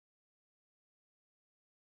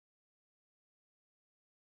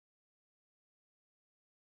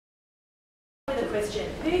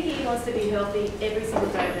question. Who here wants to be healthy every single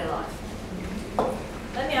day of their life?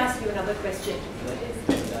 Let me ask you another question.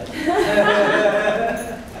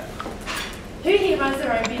 Who here runs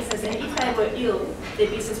their own business, and if they were ill, their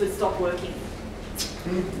business would stop working?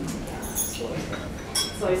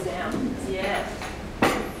 Slows down. Yeah.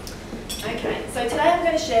 Okay, so today I'm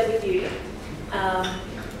going to share with you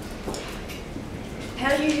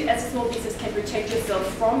how you as a small business can protect yourself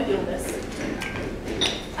from illness,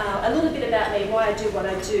 a little bit about me, why I do what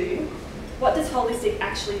I do, what does holistic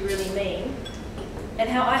actually really mean, and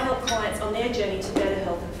how I help clients on their journey to better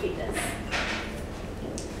health and fitness.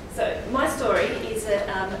 So my story is that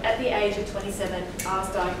at the age of 27, I was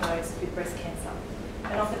diagnosed with breast cancer.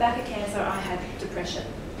 And off the back of cancer, I had depression.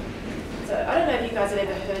 So I don't know if you guys have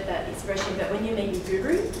ever heard that expression, but when you meet your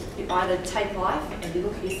guru, you either take life and you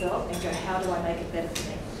look at yourself and go, how do I make it better for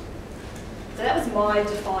me? So that was my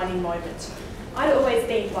defining moment. I'd always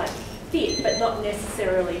been like fit, but not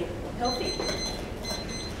necessarily healthy.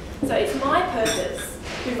 So it's my purpose,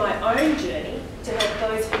 through my own journey, to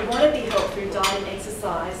help those who want to be helped through diet and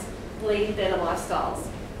exercise lead better lifestyles.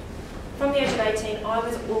 From the age of 18, I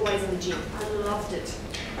was always in the gym. I loved it.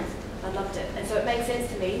 I loved it. And so it made sense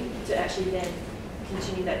to me to actually then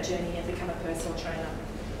continue that journey and become a personal trainer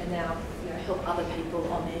and now help other people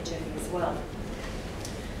on their journey as well.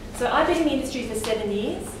 So I've been in the industry for 7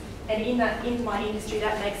 years, and in my industry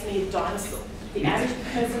that makes me a dinosaur. The average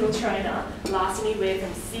personal trainer lasts anywhere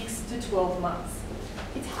from 6 to 12 months.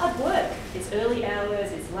 It's hard work. It's early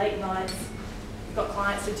hours, it's late nights. You've got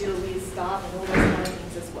clients to deal with, staff and all those kind of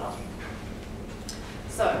things as well.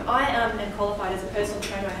 So I am qualified as a personal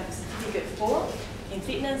trainer. I have a certificate 4 in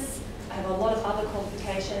fitness. I have a lot of other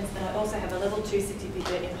qualifications, and I also have a level 2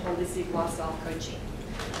 certificate in holistic lifestyle coaching.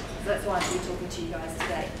 So that's why I'm here talking to you guys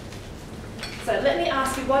today. So let me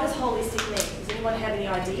ask you, what does holistic mean? Does anyone have any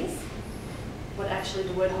ideas what actually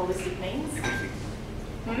the word holistic means?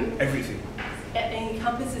 Everything. It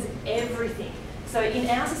encompasses everything. So in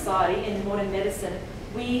our society, in modern medicine,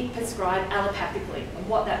 we prescribe allopathically, and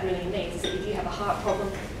what that really means is that if you have a heart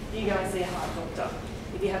problem, you go and see a heart doctor.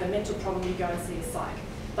 If you have a mental problem, you go and see a psych.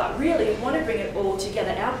 But really, we want to bring it all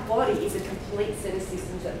together. Our body is a complete set of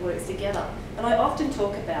systems that works together. And I often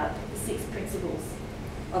talk about the 6 principles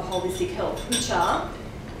of holistic health, which are,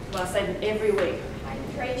 well, I say them every week.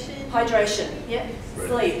 Hydration, yeah. Breath.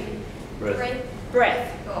 Sleep.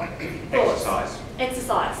 Breath.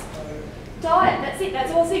 Exercise. Diet, that's it,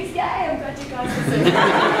 that's all 6. Yay, I'm glad you guys are seeing.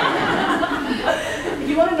 If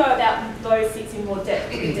you want to know about those 6 in more depth,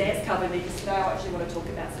 the dance cover, because today I actually want to talk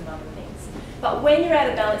about some other things. But when you're out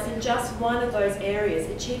of balance in just one of those areas,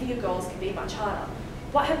 achieving your goals can be much harder.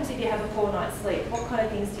 What happens if you have a poor night's sleep? What kind of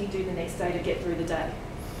things do you do the next day to get through the day?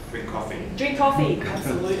 Drink coffee. Drink coffee,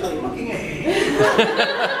 absolutely. Looking at you.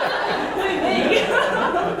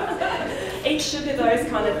 Eat sugar, those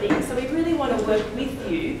kind of things. So we really want to work with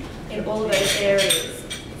you in all of those areas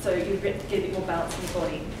so you get a bit more balance in your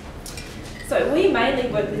body. So we mainly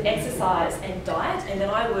work with exercise and diet, and then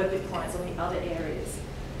I work with clients on the other areas.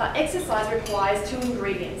 But exercise requires 2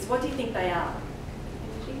 ingredients. What do you think they are?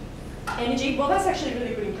 Energy. Well, that's actually a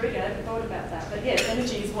really good ingredient. I haven't thought about that. But yes,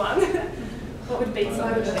 energy is one. What would be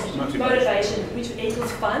motivation, which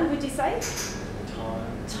equals fun, would you say?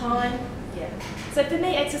 Time. Yeah. So for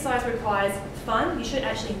me, exercise requires fun. You should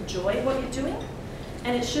actually enjoy what you're doing.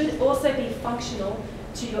 And it should also be functional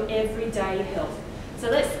to your everyday health. So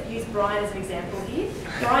let's use Brian as an example here.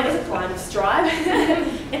 Brian is a client of Strive,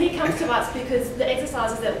 and he comes to us because the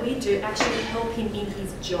exercises that we do actually help him in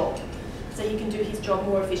his job. So he can do his job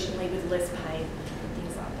more efficiently with less pain,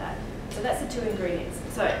 things like that. So that's the 2 ingredients.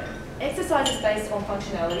 So exercise is based on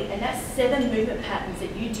functionality, and that's 7 movement patterns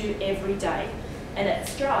that you do every day. And at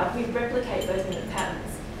Strive, we replicate those movement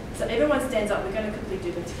patterns. So everyone stands up, we're going to quickly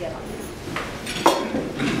do them together.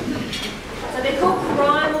 So they're called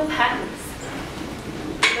primal patterns.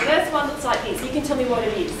 The first one looks like this. You can tell me what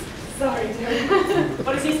it is. Sorry.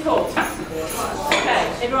 What is this called?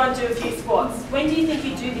 Okay, everyone do a few squats. When do you think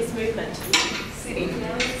you do this movement? Sitting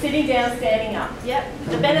down. Sitting down, standing up. Yep.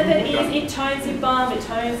 The benefit is it tones your bum, it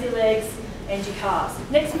tones your legs and your calves.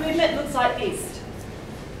 Next movement looks like this.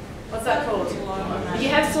 What's that called? If you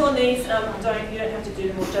have sore knees, you don't have to do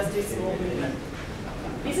them, we'll just do small movement.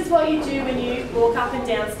 This is what you do when you walk up and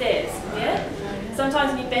down stairs. Yeah?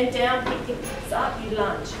 Sometimes when you bend down, pick things up, you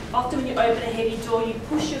lunge. Often when you open a heavy door, you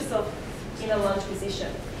push yourself in a lunge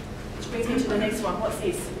position. Which brings me to the next one. What's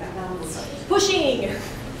this? Pushing.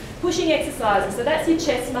 Pushing exercises. So that's your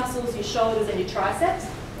chest muscles, your shoulders and your triceps,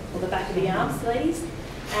 or the back of the arms, ladies.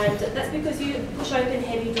 And that's because you push open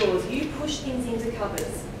heavy doors. You push things into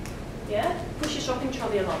cupboards. Yeah? Push your shopping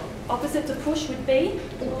trolley along. Opposite to push would be?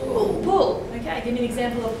 Pull. Okay, give me an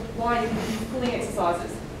example of why you're pulling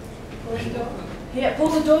exercises. Pull the door. Yeah, pull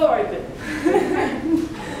the door open.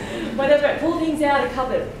 Whatever, pull things out of a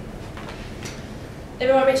cupboard.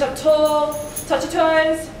 Everyone reach up tall, touch your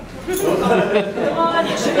toes. Come on,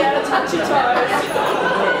 you should be able to touch your toes.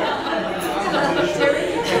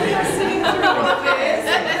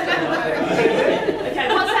 Okay,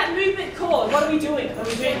 what's that movement called? What are we doing? Are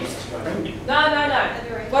we doing? No.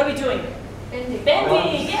 What are we doing? Bending.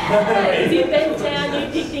 Bending, yeah. If you bend down, you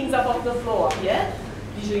pick things up off the floor, yeah?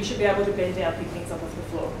 Usually you should be able to bend down, pick things up off the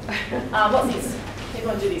floor. What's this?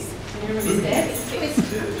 Everyone do this. Can you remember this dance?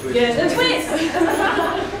 Twist. Yeah, the twist.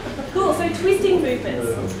 Cool, so twisting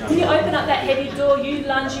movements. When you open up that heavy door, you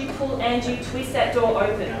lunge, you pull, and you twist that door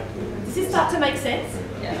open. Does this start to make sense?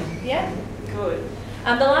 Yeah. Yeah? Good.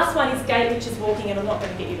 The last one is gait, which is walking, and I'm not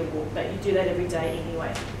going to get you to walk, but you do that every day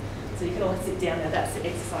anyway. So you can all sit down now. That's the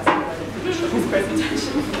exercise I'm going to finish this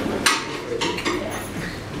presentation. Yeah.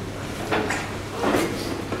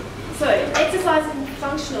 So, exercise and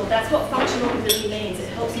functional, that's what functional really means. It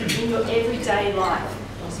helps you in your everyday life,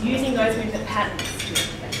 using those movement patterns.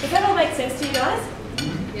 Does that all make sense to you guys?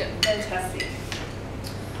 Yep. Fantastic.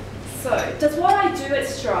 So, does what I do at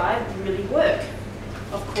Stride really work?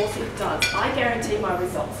 Of course it does. I guarantee my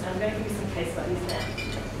results. And I'm going to give you some case studies now.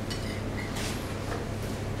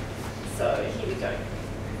 So, here we go.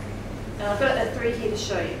 And I've got 3 here to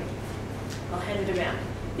show you. I'll hand it around.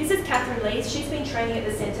 This is Catherine Lees. She's been training at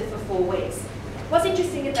the centre for 4 weeks. What's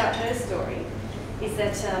interesting about her story is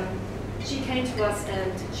that she came to us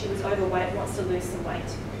and she was overweight and wants to lose some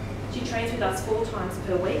weight. She trains with us 4 times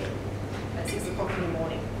per week at 6 o'clock in the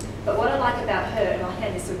morning. But what I like about her, and I'll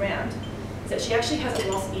hand this around, is that she actually hasn't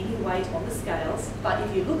lost any weight on the scales, but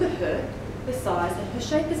if you look at her size and her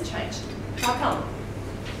shape has changed. How come?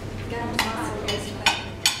 Gained muscle, lost fat.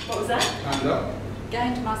 What was that?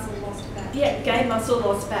 Gained muscle, lost fat. Yeah, gained muscle,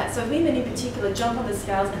 lost fat. So women in particular jump on the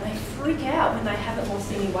scales and they freak out when they haven't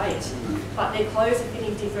lost any weight, but their clothes are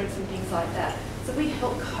fitting different and things like that. So we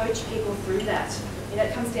help coach people through that. You know,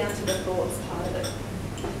 it comes down to the thoughts part of it.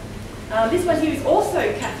 This one here is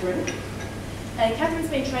also Catherine. And Catherine's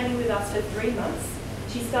been training with us for 3 months.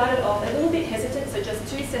 She started off a little bit hesitant, so just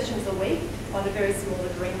 2 sessions a week on a very small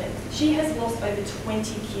agreement. She has lost over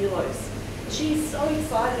 20 kilos. She is so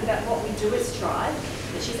excited about what we do at Stride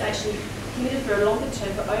that she's actually committed for a longer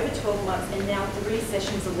term for over 12 months and now 3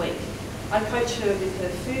 sessions a week. I coach her with her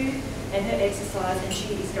food and her exercise and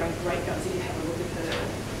she is going great guns if you have a look at her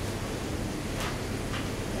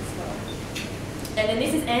as well. And then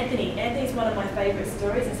this is Anthony. Anthony's one of my favourite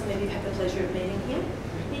stories and some of you have had the pleasure of meeting him.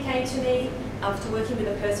 He came to me after working with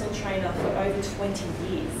a personal trainer for over 20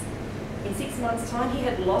 years. In 6 months' time he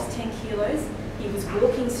had lost 10 kilos, he was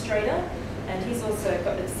walking straighter, and he's also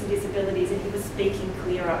got some disabilities and he was speaking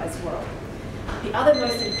clearer as well. The other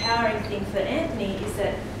most empowering thing for Anthony is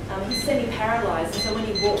that he's semi-paralysed, and so when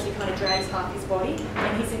he walks he kind of drags half his body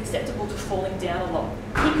and he's susceptible to falling down a lot.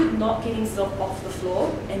 He could not get himself off the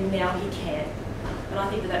floor and now he can. And I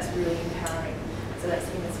think that that's really empowering. So that's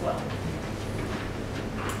him as well.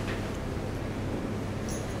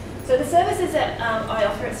 So the services that I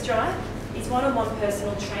offer at Stride is one-on-one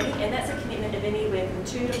personal training, and that's a commitment of anywhere from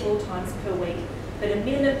 2 to 4 times per week, but a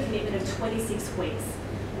minimum commitment of 26 weeks.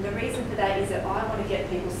 And the reason for that is that I want to get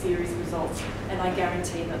people serious results, and I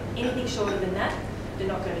guarantee them. Anything shorter than that, they're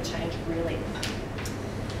not going to change really.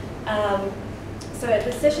 So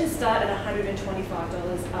the sessions start at $125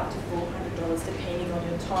 up to $400, depending on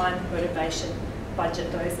your time, motivation,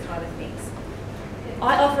 budget, those kind of things.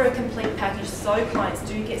 I offer a complete package so clients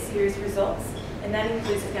do get serious results, and that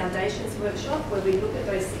includes a foundations workshop where we look at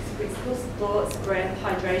those 6 principles: thoughts, breath,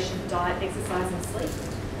 hydration, diet, exercise and sleep.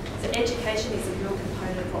 So education is a real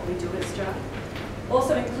component of what we do at Stride.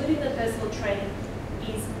 Also included in the personal training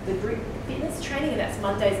is the group fitness training, and that's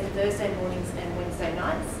Mondays and Thursday mornings and Wednesday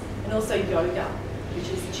nights, and also yoga, which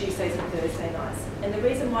is Tuesdays and Thursday nights. And the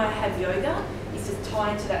reason why I have yoga is to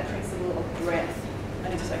tie into that principle of breath. I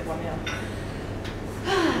need to take one now.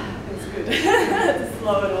 Feels good to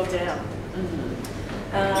slow it all down.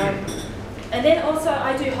 And then also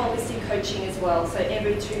I do holistic coaching as well. So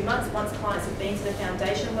every 2 months, once clients have been to the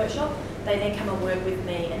foundation workshop, they then come and work with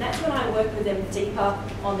me. And that's when I work with them deeper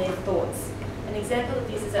on their thoughts. An example of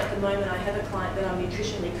this is at the moment I have a client that I'm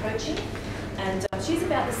nutritionally coaching, and she's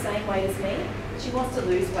about the same weight as me. She wants to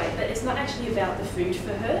lose weight, but it's not actually about the food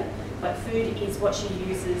for her, but food is what she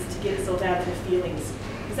uses to get herself out of her feelings.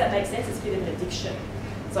 Does that make sense? It's a bit of an addiction.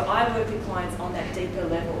 So I work with clients on that deeper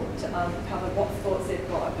level to uncover what thoughts they've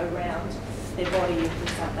got around their body and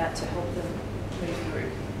things like that to help them move through.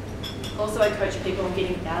 Also, I coach people on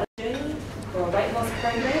getting out of a journey or a weight loss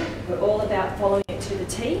program. We're all about following it to the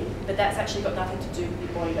T, but that's actually got nothing to do with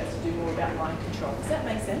your body. That's to do more about mind control. Does that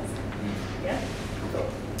make sense? Yeah? Cool.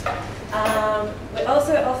 We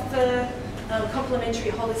also offer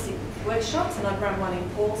complimentary holistic workshops, and I've run one in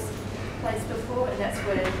Paul's place before, and that's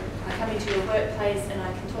where I come into your workplace and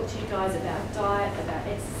I can talk to you guys about diet, about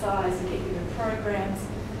exercise, and get you in programs.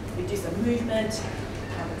 We do some movement.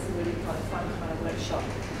 It's a really kind of fun kind of workshop.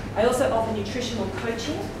 I also offer nutritional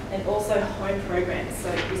coaching and also home programs. So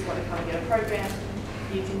if you just want to come and get a program,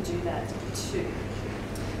 you can do that too.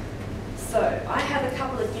 So I have a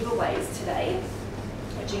couple of giveaways today,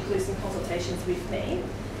 which includes some consultations with me.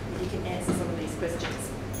 You can answer some of these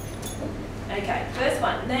questions. Okay, first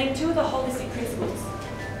one. Name 2 of the holistic principles.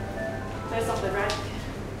 First off the rack.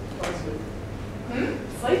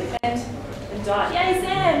 Sleep and diet. Yay,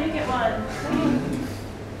 Sam, you get one.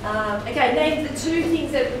 Okay, name the 2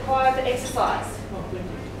 things that require the exercise.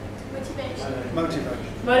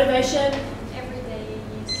 Motivation. Motivation. Everyday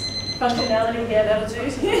use. Functionality, yeah, that'll do.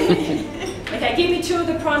 Okay, give me 2 of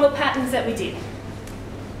the primal patterns that we did.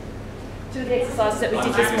 2 of the exercises that we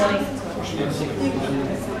did this morning.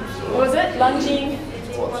 What was it? Lunging,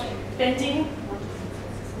 bending,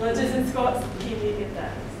 lunges and squats. You get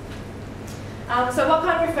that. So what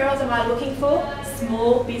kind of referrals am I looking for?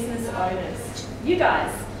 Small business owners. You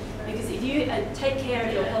guys. Because if you take care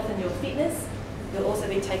of your health and your fitness, you'll also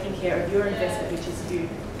be taking care of your investment, which is you.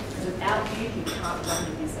 Because without you, you can't run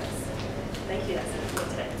your business. Thank you. That's it for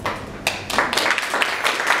today.